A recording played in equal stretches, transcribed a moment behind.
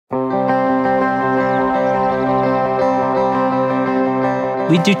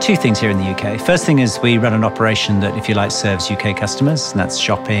We do two things here in the UK. First thing is we run an operation that, if you like, serves UK customers, and that's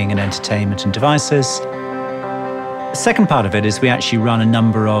shopping and entertainment and devices. The second part of it is we actually run a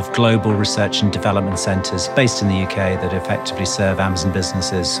number of global research and development centres based in the UK that effectively serve Amazon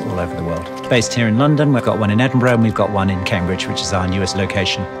businesses all over the world. Based here in London, we've got one in Edinburgh, and we've got one in Cambridge, which is our newest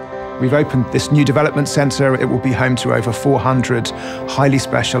location. We've opened this new development centre. It will be home to over 400 highly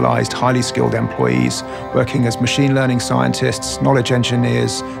specialised, highly skilled employees working as machine learning scientists, knowledge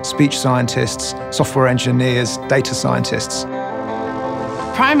engineers, speech scientists, software engineers, data scientists.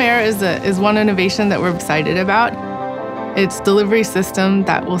 Prime Air is one innovation that we're excited about. It's a delivery system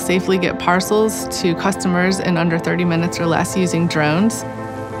that will safely get parcels to customers in under 30 minutes or less using drones.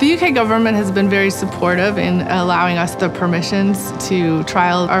 The UK government has been very supportive in allowing us the permissions to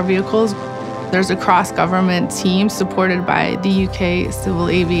trial our vehicles. There's a cross-government team supported by the UK Civil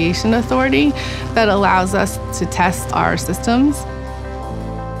Aviation Authority that allows us to test our systems.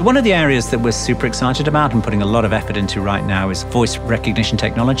 One of the areas that we're super excited about and putting a lot of effort into right now is voice recognition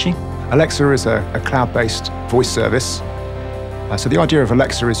technology. Alexa is a cloud-based voice service. So the idea of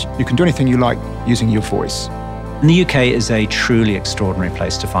Alexa is you can do anything you like using your voice. And the UK is a truly extraordinary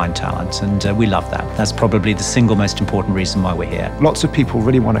place to find talent, and we love that. That's probably the single most important reason why we're here. Lots of people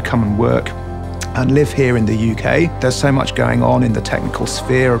really want to come and work and live here in the UK. There's so much going on in the technical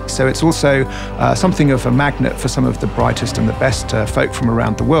sphere, so it's also something of a magnet for some of the brightest and the best folk from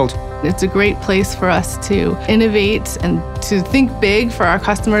around the world. It's a great place for us to innovate and to think big for our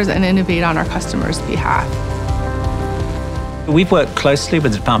customers and innovate on our customers' behalf. We've worked closely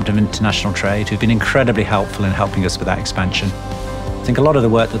with the Department of International Trade, who've been incredibly helpful in helping us with that expansion. I think a lot of the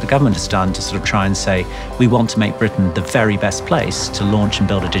work that the government has done to sort of try and say, we want to make Britain the very best place to launch and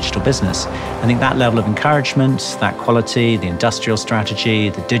build a digital business. I think that level of encouragement, that quality, the industrial strategy,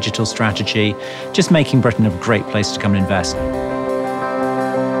 the digital strategy, just making Britain a great place to come and invest.